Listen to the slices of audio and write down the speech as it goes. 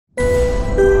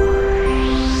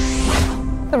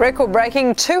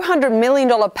record-breaking $200 million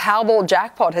Powerball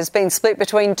jackpot has been split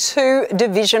between two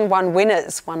Division 1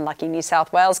 winners. One lucky New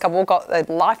South Wales couple got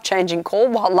a life-changing call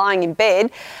while lying in bed,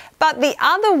 but the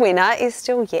other winner is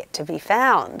still yet to be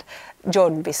found.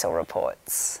 Jordan Bissell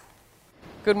reports.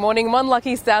 Good morning. One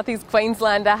lucky Southeast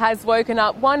Queenslander has woken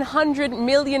up $100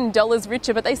 million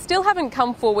richer, but they still haven't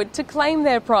come forward to claim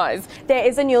their prize. There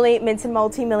is a newly minted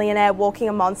multi-millionaire walking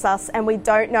amongst us, and we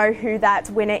don't know who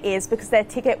that winner is because their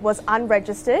ticket was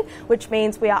unregistered, which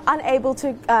means we are unable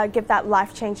to give that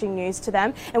life-changing news to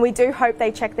them. And we do hope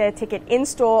they check their ticket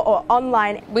in-store or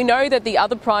online. We know that the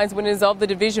other prize winners of the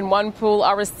Division 1 pool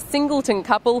are a singleton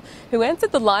couple who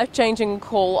answered the life-changing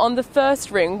call on the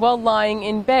first ring while lying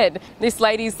in bed. This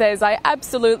lady says, "I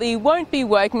absolutely won't be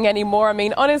working anymore. I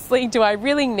mean, honestly, do I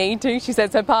really need to?" She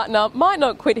says her partner might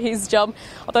not quit his job,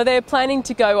 although they're planning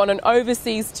to go on an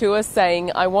overseas tour,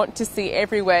 saying, "I want to see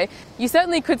everywhere." You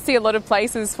certainly could see a lot of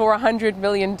places for $100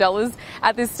 million.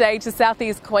 At this stage, the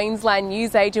Southeast Queensland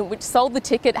newsagent which sold the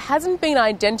ticket hasn't been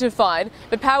identified,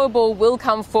 but Powerball will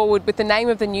come forward with the name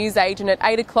of the newsagent at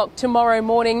 8 o'clock tomorrow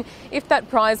morning if that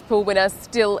prize pool winner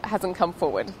still hasn't come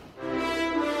forward.